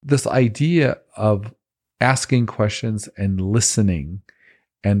this idea of asking questions and listening,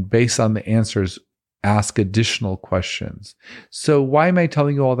 and based on the answers, ask additional questions. So why am I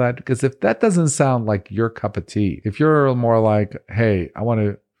telling you all that? Because if that doesn't sound like your cup of tea, if you're more like, hey, I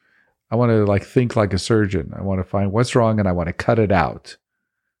want to like think like a surgeon. I want to find what's wrong and I want to cut it out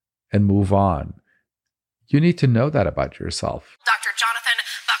and move on. You need to know that about yourself. Dr. Jonathan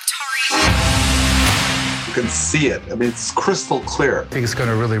Bakhtari. You can see it. I mean, it's crystal clear. I think it's going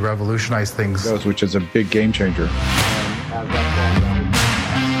to really revolutionize things. Which is a big game changer.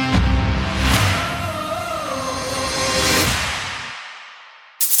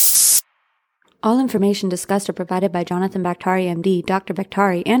 All information discussed or provided by Jonathan Bakhtari, MD, Dr.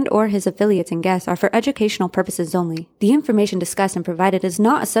 Bakhtari, and or his affiliates and guests are for educational purposes only. The information discussed and provided is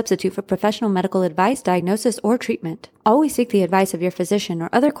not a substitute for professional medical advice, diagnosis, or treatment. Always seek the advice of your physician or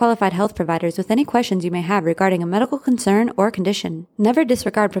other qualified health providers with any questions you may have regarding a medical concern or condition. Never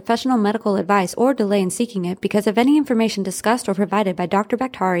disregard professional medical advice or delay in seeking it because of any information discussed or provided by Dr.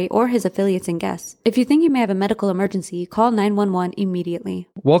 Bakhtari or his affiliates and guests. If you think you may have a medical emergency, call 911 immediately.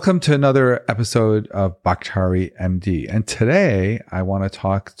 Welcome to another episode of Bakhtari MD. And today I want to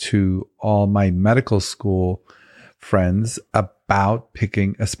talk to all my medical school friends about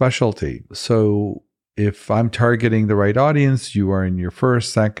picking a specialty. So if I'm targeting the right audience, you are in your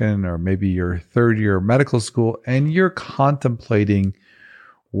first, second, or maybe your third year of medical school, and you're contemplating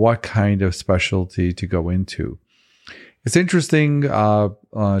what kind of specialty to go into. It's interesting,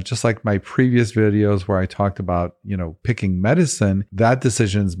 just like my previous videos where I talked about, picking medicine, that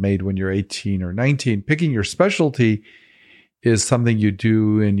decision's made when you're 18 or 19. Picking your specialty is something you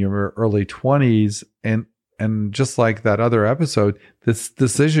do in your early 20s. And just like that other episode, this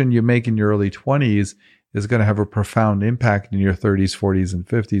decision you make in your early 20s is going to have a profound impact in your 30s, 40s, and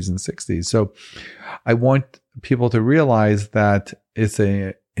 50s and 60s. So I want people to realize that it's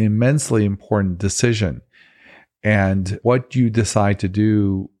an immensely important decision. And what you decide to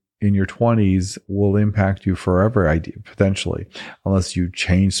do in your 20s will impact you forever, potentially, unless you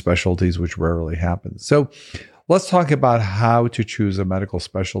change specialties, which rarely happens. So let's talk about how to choose a medical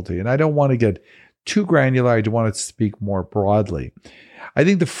specialty. And I don't want to get too granular. I do want to speak more broadly. I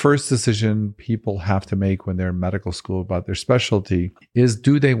think the first decision people have to make when they're in medical school about their specialty is,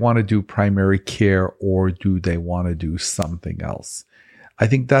 do they want to do primary care or do they want to do something else? I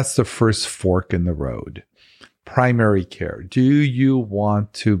think that's the first fork in the road. Primary care. Do you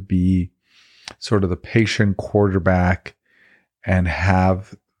want to be sort of the patient quarterback and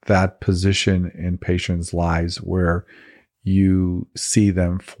have that position in patients' lives where you see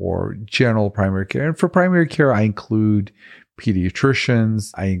them for general primary care? And for primary care, I include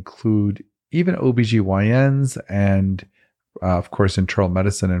pediatricians, I include even OBGYNs, and of course, internal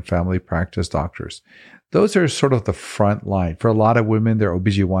medicine and family practice doctors. Those are sort of the front line. For a lot of women, their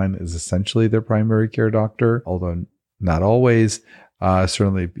OBGYN is essentially their primary care doctor, although not always.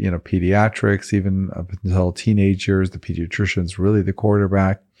 Certainly, pediatrics, even up until teenage years, the pediatrician is really the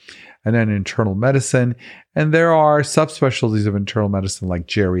quarterback. And then internal medicine. And there are subspecialties of internal medicine like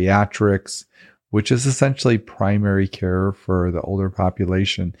geriatrics, which is essentially primary care for the older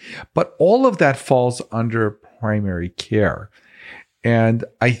population. But all of that falls under primary care. And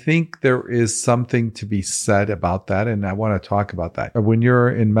I think there is something to be said about that. And I want to talk about that. When you're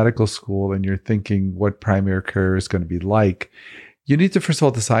in medical school and you're thinking what primary care is going to be like, you need to first of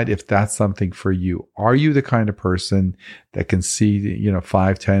all decide if that's something for you. Are you the kind of person that can see,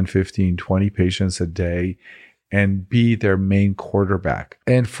 5, 10, 15, 20 patients a day and be their main quarterback?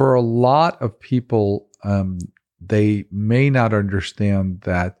 And for a lot of people, they may not understand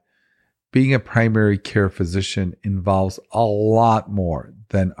that being a primary care physician involves a lot more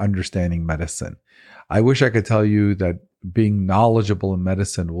than understanding medicine. I wish I could tell you that being knowledgeable in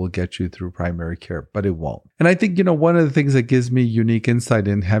medicine will get you through primary care, but it won't. And I think, one of the things that gives me unique insight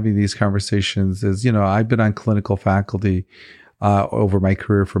in having these conversations is, I've been on clinical faculty over my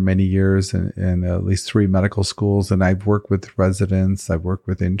career for many years in at least 3 medical schools. And I've worked with residents, I've worked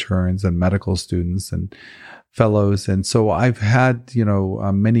with interns and medical students and fellows. And so I've had,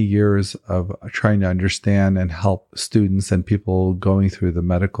 many years of trying to understand and help students and people going through the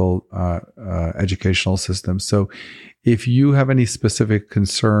medical educational system. So if you have any specific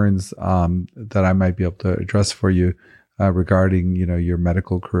concerns that I might be able to address for you regarding, your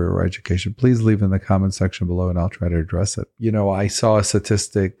medical career or education, please leave in the comment section below and I'll try to address it. I saw a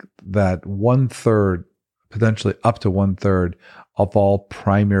statistic that 1/3, potentially up to 1/3 of all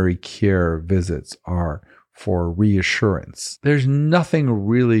primary care visits are for reassurance. There's nothing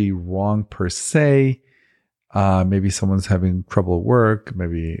really wrong per se. Maybe someone's having trouble at work,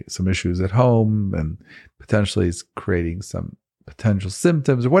 maybe some issues at home, and potentially it's creating some potential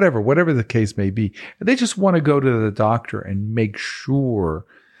symptoms or whatever the case may be. And they just want to go to the doctor and make sure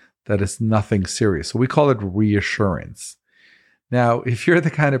that it's nothing serious. So we call it reassurance. Now, if you're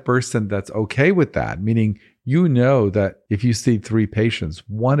the kind of person that's okay with that, meaning you know that if you see 3 patients,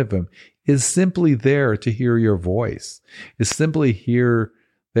 one of them is simply there to hear your voice, is simply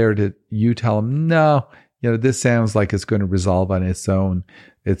there to you tell them, no, this sounds like it's going to resolve on its own.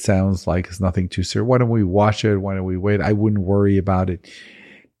 It sounds like it's nothing too serious. Why don't we watch it? Why don't we wait? I wouldn't worry about it.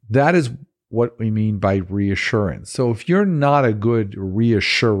 That is what we mean by reassurance. So if you're not a good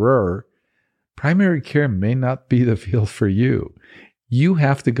reassurer, primary care may not be the field for you. You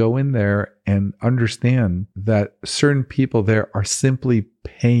have to go in there and understand that certain people there are simply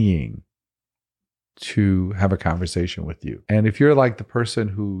paying to have a conversation with you. And if you're like the person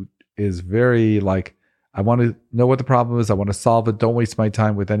who is very like, I want to know what the problem is, I want to solve it, don't waste my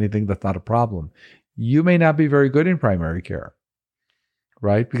time with anything that's not a problem, you may not be very good in primary care,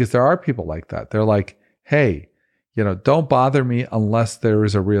 right? Because there are people like that. They're like, hey, don't bother me unless there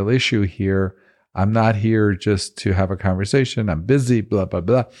is a real issue here. I'm not here just to have a conversation. I'm busy, blah, blah,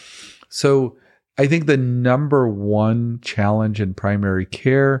 blah. So I think the number one challenge in primary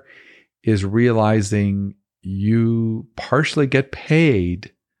care is realizing you partially get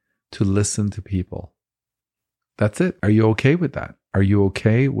paid to listen to people. That's it. Are you okay with that? Are you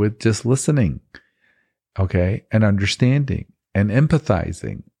okay with just listening? Okay. And understanding and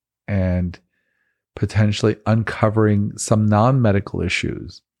empathizing and potentially uncovering some non-medical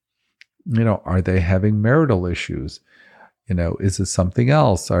issues. Are they having marital issues? Is it something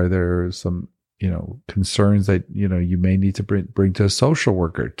else? Are there some, concerns that, you may need to bring to a social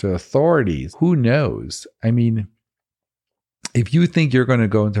worker, to authorities? Who knows? I mean, if you think you're going to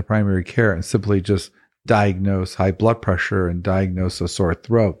go into primary care and simply just diagnose high blood pressure and diagnose a sore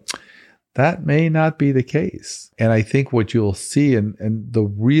throat, that may not be the case. And I think what you'll see, and the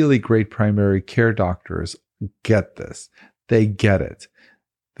really great primary care doctors get this. They get it.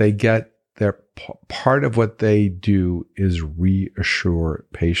 They get their part of what they do is reassure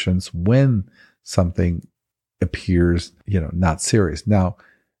patients when something appears, not serious. Now,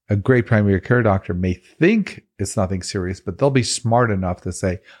 a great primary care doctor may think it's nothing serious, but they'll be smart enough to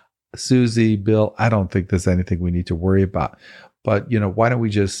say, Susie, Bill, I don't think there's anything we need to worry about. But, why don't we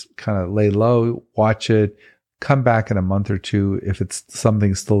just kind of lay low, watch it, come back in a month or two. If it's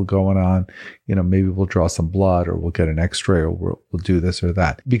something still going on, maybe we'll draw some blood or we'll get an x-ray or we'll do this or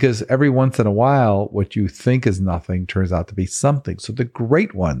that. Because every once in a while, what you think is nothing turns out to be something. So the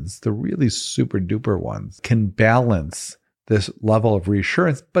great ones, the really super duper ones, can balance this level of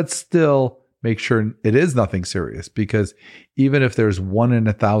reassurance, but still make sure it is nothing serious. Because even if there's 1 in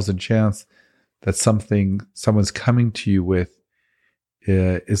 1,000 chance that someone's coming to you with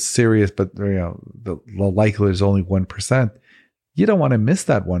is serious, but the likelihood is only 1%. You don't want to miss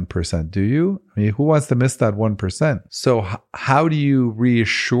that 1%, do you? I mean, who wants to miss that 1%? So how do you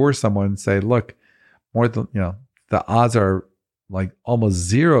reassure someone and say, look, more than the odds are like almost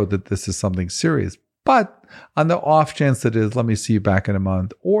zero that this is something serious, but on the off chance it is, let me see you back in a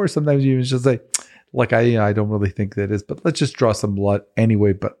month. Or sometimes you just say, look, I don't really think that is, but let's just draw some blood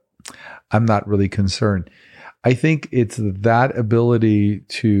anyway, but I'm not really concerned. I think it's that ability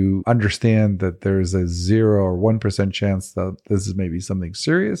to understand that there's a 0 or 1% chance that this is maybe something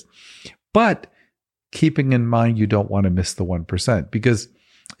serious, but keeping in mind you don't want to miss the 1%. Because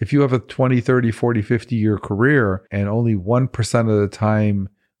if you have a 20, 30, 40, 50-year career and only 1% of the time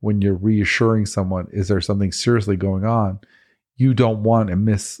when you're reassuring someone, is there something seriously going on, you don't want to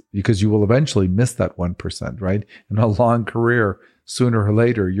miss, because you will eventually miss that 1%, right? In a long career, sooner or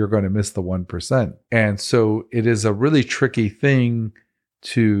later, you're going to miss the 1%. And so it is a really tricky thing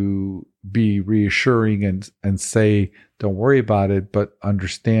to be reassuring and say, don't worry about it, but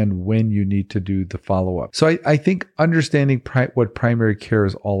understand when you need to do the follow-up. So I think understanding what primary care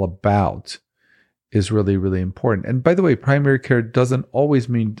is all about is really, really important. And by the way, primary care doesn't always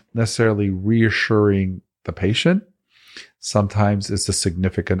mean necessarily reassuring the patient. Sometimes it's a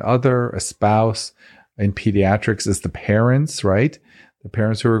significant other, a spouse. In pediatrics, it's the parents, right? The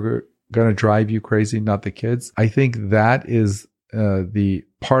parents who are going to drive you crazy, not the kids. I think that is the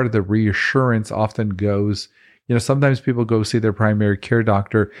part of the reassurance often goes, sometimes people go see their primary care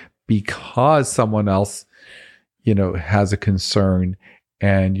doctor because someone else, has a concern,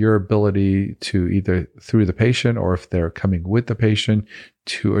 and your ability to either through the patient or if they're coming with the patient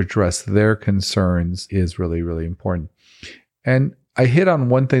to address their concerns is really, really important. And I hit on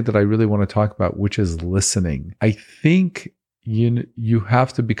one thing that I really want to talk about, which is listening. I think you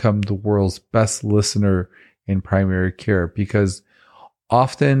have to become the world's best listener in primary care, because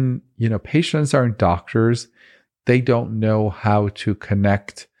often, patients aren't doctors. they don't know how to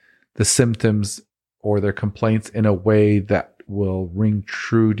connect the symptoms or their complaints in a way that will ring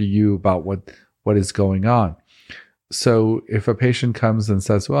true to you about what is going on. So if a patient comes and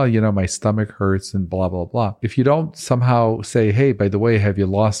says, well, my stomach hurts and blah, blah, blah. If you don't somehow say, hey, by the way, have you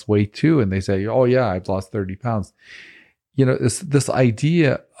lost weight too? And they say, oh yeah, I've lost 30 pounds. This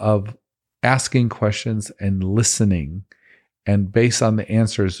idea of asking questions and listening, and based on the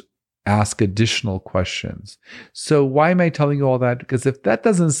answers, ask additional questions. So why am I telling you all that? Because if that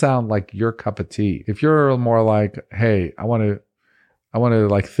doesn't sound like your cup of tea, if you're more like, hey, I want to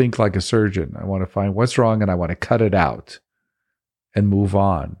like think like a surgeon. I want to find what's wrong and I want to cut it out and move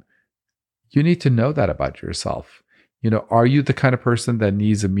on. You need to know that about yourself. Are you the kind of person that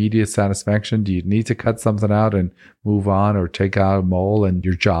needs immediate satisfaction? Do you need to cut something out and move on, or take out a mole and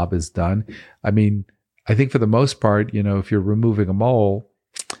your job is done? I mean, I think for the most part, if you're removing a mole,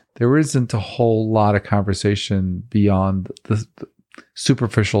 there isn't a whole lot of conversation beyond the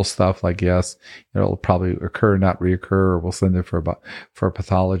superficial stuff like, yes, it'll probably occur, not reoccur, or we'll send it for a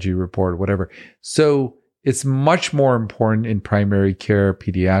pathology report or whatever. So it's much more important in primary care,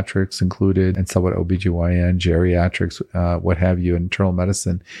 pediatrics included, and somewhat OBGYN, geriatrics, what have you, internal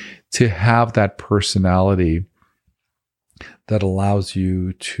medicine, to have that personality that allows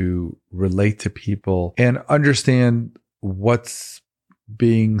you to relate to people and understand what's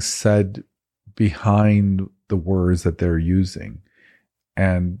being said behind the words that they're using.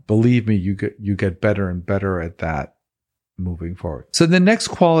 And believe me, you get better and better at that moving forward. So the next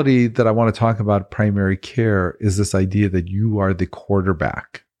quality that I want to talk about primary care is this idea that you are the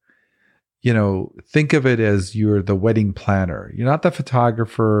quarterback. Think of it as you're the wedding planner. You're not the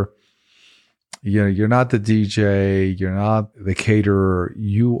photographer. You're not the DJ. You're not the caterer.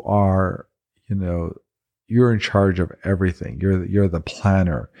 You are, you're in charge of everything. You're the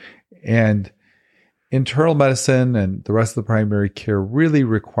planner. And internal medicine and the rest of the primary care really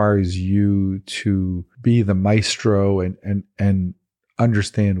requires you to be the maestro and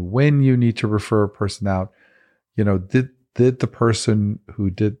understand when you need to refer a person out. Did the person who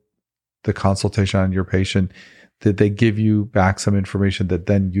did the consultation on your patient, did they give you back some information that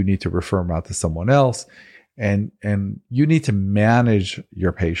then you need to refer them out to someone else? And you need to manage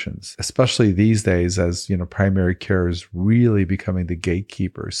your patients, especially these days as, primary care is really becoming the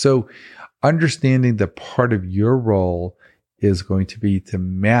gatekeeper. So understanding that part of your role is going to be to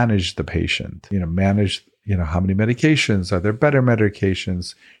manage the patient, manage, how many medications, are there better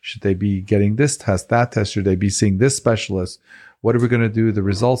medications? Should they be getting this test, that test? Should they be seeing this specialist? What are we going to do? The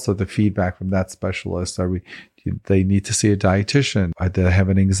results of the feedback from that specialist. Do they need to see a dietitian? Do they have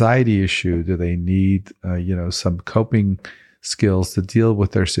an anxiety issue? Do they need, some coping skills to deal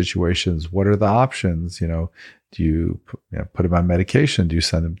with their situations? What are the options? Do you put them on medication? Do you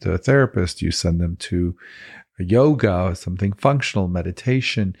send them to a therapist? Do you send them to yoga, something functional,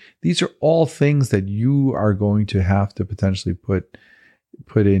 meditation? These are all things that you are going to have to potentially put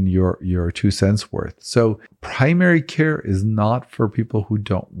in your 2 cents worth. So primary care is not for people who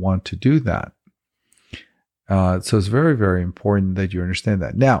don't want to do that. So it's very, very important that you understand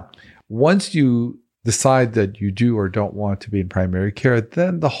that. Now, once you decide that you do or don't want to be in primary care,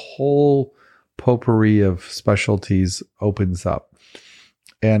 then the whole potpourri of specialties opens up.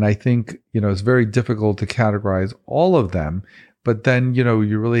 And I think, it's very difficult to categorize all of them, but then,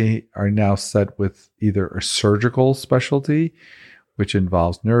 you really are now set with either a surgical specialty, which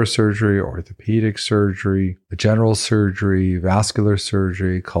involves neurosurgery, orthopedic surgery, general surgery, vascular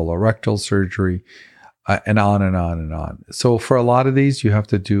surgery, colorectal surgery, and on and on and on. So for a lot of these, you have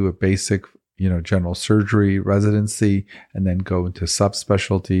to do a basic, general surgery residency and then go into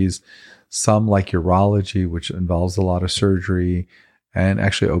subspecialties. Some like urology, which involves a lot of surgery, and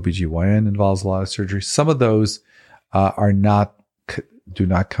actually OBGYN involves a lot of surgery. Some of those do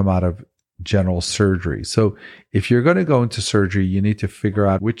not come out of general surgery. So if you're going to go into surgery, you need to figure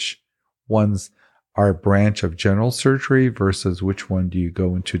out which ones are a branch of general surgery versus which one do you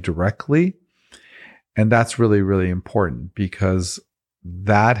go into directly. And that's really, really important because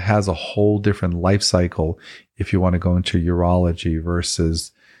that has a whole different life cycle if you want to go into urology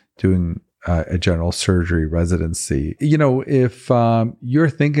versus doing a general surgery residency. If you're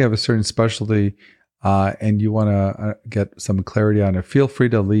thinking of a certain specialty and you want to get some clarity on it, feel free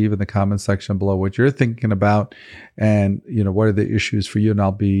to leave in the comment section below what you're thinking about and, what are the issues for you. And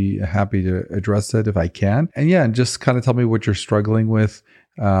I'll be happy to address it if I can. And just kind of tell me what you're struggling with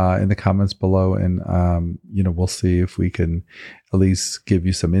in the comments below. And, we'll see if we can at least give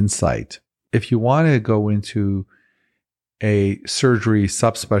you some insight. If you want to go into a surgery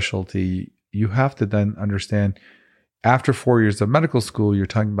subspecialty, you have to then understand, after 4 years of medical school, you're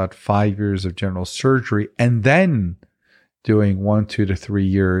talking about 5 years of general surgery and then doing 1, 2 to 3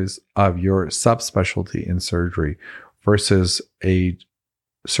 years of your subspecialty in surgery versus a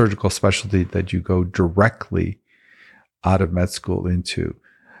surgical specialty that you go directly out of med school into.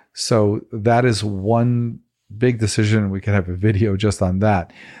 So that is one big decision. We can have a video just on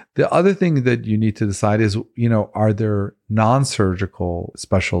that. The other thing that you need to decide is, are there non-surgical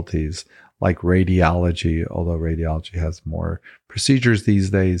specialties like radiology, although radiology has more procedures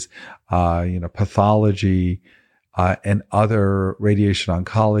these days, pathology, and other radiation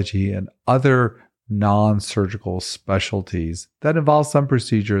oncology and other non-surgical specialties that involve some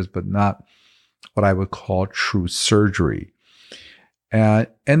procedures, but not what I would call true surgery. And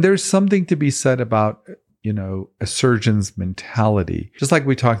there's something to be said about, a surgeon's mentality. Just like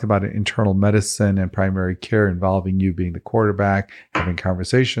we talked about in internal medicine and primary care involving you being the quarterback, having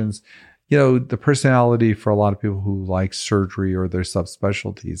conversations, the personality for a lot of people who like surgery or their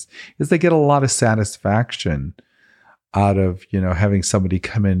subspecialties is they get a lot of satisfaction out of, having somebody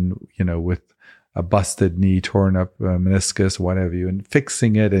come in, with a busted knee, torn up meniscus, what have you, and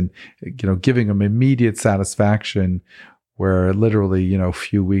fixing it and, giving them immediate satisfaction where literally, a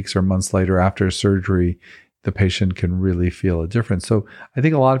few weeks or months later after surgery, the patient can really feel a difference. So I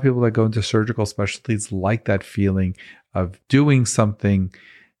think a lot of people that go into surgical specialties like that feeling of doing something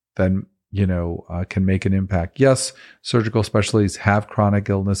that, can make an impact. Yes, surgical specialties have chronic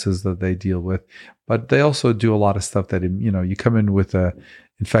illnesses that they deal with, but they also do a lot of stuff that, you come in with a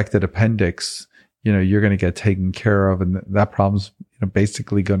infected appendix, you're going to get taken care of, and that problem's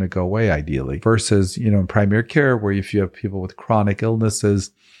basically going to go away ideally. Versus, in primary care, where if you have people with chronic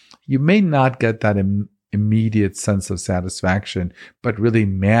illnesses, you may not get that immediate sense of satisfaction, but really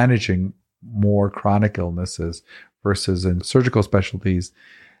managing more chronic illnesses versus in surgical specialties.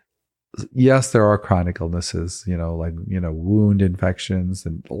 Yes, there are chronic illnesses, wound infections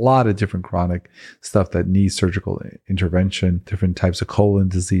and a lot of different chronic stuff that needs surgical intervention, different types of colon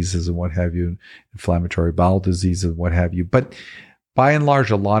diseases and what have you, inflammatory bowel disease and what have you. But by and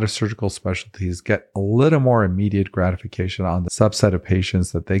large, a lot of surgical specialties get a little more immediate gratification on the subset of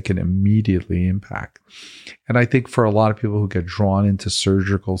patients that they can immediately impact. And I think for a lot of people who get drawn into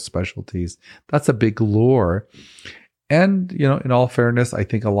surgical specialties, that's a big lure. And, in all fairness, I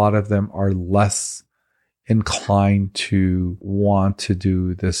think a lot of them are less inclined to want to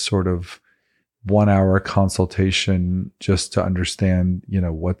do this sort of 1-hour consultation just to understand,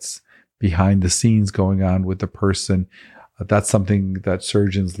 what's behind the scenes going on with the person. That's something that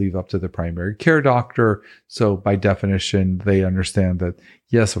surgeons leave up to the primary care doctor. So by definition, they understand that,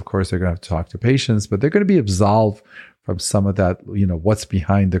 yes, of course, they're going to have to talk to patients, but they're going to be absolved from some of that, what's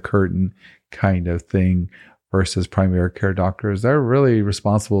behind the curtain kind of thing. Versus primary care doctors, they're really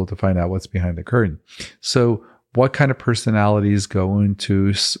responsible to find out what's behind the curtain. So what kind of personalities go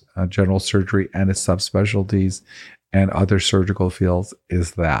into general surgery and its subspecialties and other surgical fields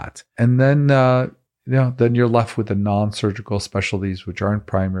is that. And then, then you're left with the non-surgical specialties, which aren't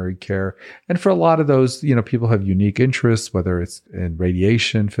primary care. And for a lot of those, people have unique interests, whether it's in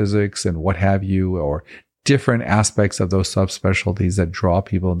radiation physics and what have you, or different aspects of those subspecialties that draw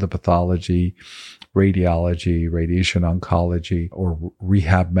people into pathology, radiology, radiation oncology, or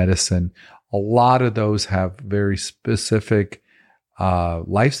rehab medicine. A lot of those have very specific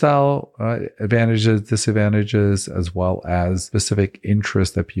lifestyle advantages, disadvantages, as well as specific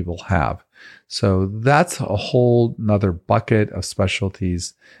interests that people have. So that's a whole nother bucket of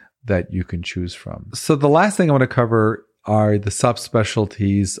specialties that you can choose from. So the last thing I want to cover are the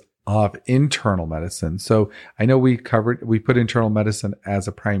subspecialties of internal medicine. So I know we put internal medicine as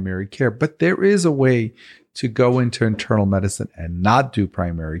a primary care, but there is a way to go into internal medicine and not do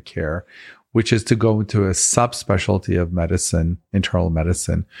primary care, which is to go into a subspecialty of medicine, internal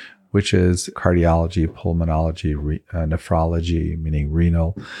medicine, which is cardiology, pulmonology, nephrology, meaning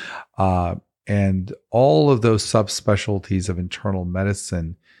renal, and all of those subspecialties of internal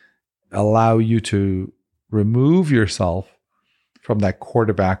medicine allow you to remove yourself from that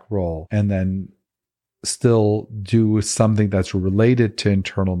quarterback role and then still do something that's related to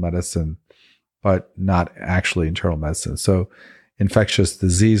internal medicine, but not actually internal medicine. So infectious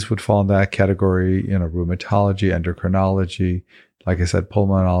disease would fall in that category, rheumatology, endocrinology, like I said,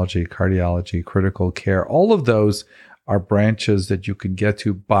 pulmonology, cardiology, critical care. All of those are branches that you can get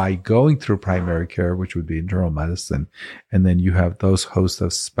to by going through primary care, which would be internal medicine. And then you have those hosts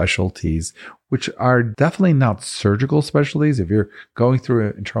of specialties, which are definitely not surgical specialties. If you're going through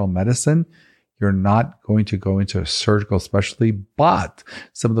internal medicine, you're not going to go into a surgical specialty, but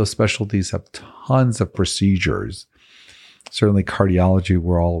some of those specialties have tons of procedures. Certainly cardiology,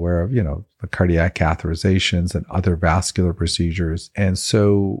 we're all aware of, the cardiac catheterizations and other vascular procedures. And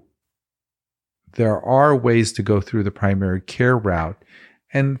so there are ways to go through the primary care route.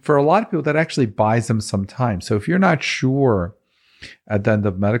 And for a lot of people, that actually buys them some time. So if you're not sure at the end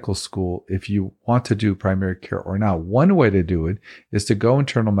of medical school if you want to do primary care or not, one way to do it is to go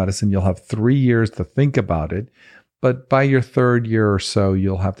internal medicine. You'll have 3 years to think about it. But by your third year or so,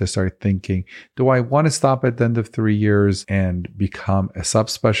 you'll have to start thinking, do I want to stop at the end of 3 years and become a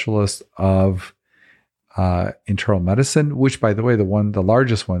subspecialist of internal medicine, which, by the way, the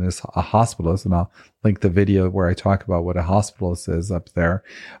largest one is a hospitalist, and I'll link the video where I talk about what a hospitalist is up there.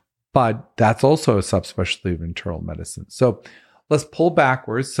 But that's also a subspecialty of internal medicine. So let's pull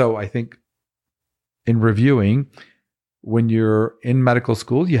backwards. So I think in reviewing, when you're in medical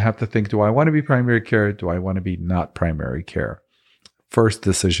school, you have to think, do I want to be primary care? Do I want to be not primary care? First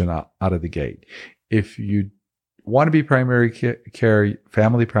decision out of the gate. If you want to be primary care,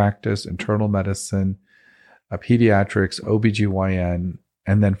 family practice, internal medicine, pediatrics, OBGYN,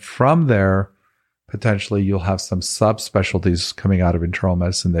 and then from there, potentially you'll have some subspecialties coming out of internal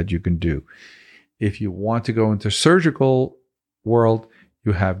medicine that you can do. If you want to go into surgical world,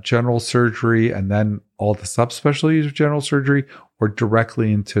 you have general surgery and then all the subspecialties of general surgery, or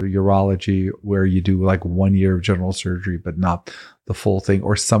directly into urology where you do like 1 year of general surgery, but not the full thing,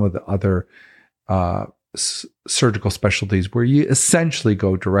 or some of the other surgical specialties where you essentially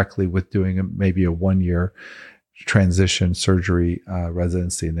go directly with doing maybe a 1 year transition surgery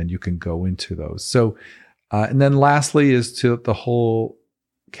residency, and then you can go into those. So, and then lastly is to the whole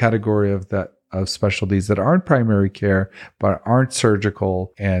category of specialties that aren't primary care, but aren't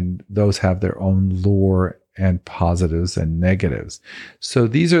surgical. And those have their own lore and positives and negatives. So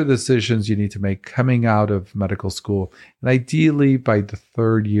these are the decisions you need to make coming out of medical school. And ideally by the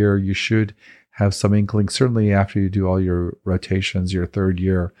third year, you should have some inkling, certainly after you do all your rotations, your third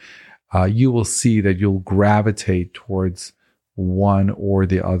year, you will see that you'll gravitate towards one or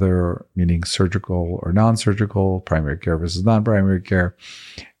the other, meaning surgical or non-surgical, primary care versus non-primary care,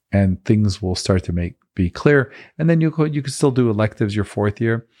 and things will start to be clear. And then you can still do electives your fourth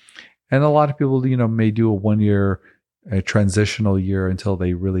year. And a lot of people, may do a 1 year transitional year until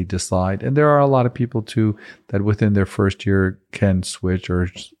they really decide. And there are a lot of people too that within their first year can switch, or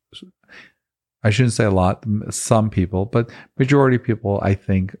I shouldn't say a lot, some people, but majority of people, I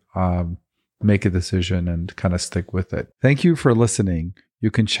think, make a decision and kind of stick with it. Thank you for listening. You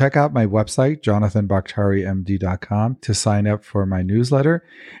can check out my website, jonathanbakhtarimd.com, to sign up for my newsletter.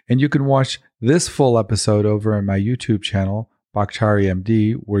 And you can watch this full episode over on my YouTube channel, Bakhtari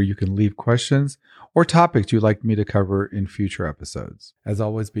MD, where you can leave questions or topics you'd like me to cover in future episodes. As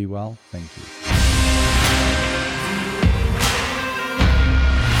always, be well. Thank you.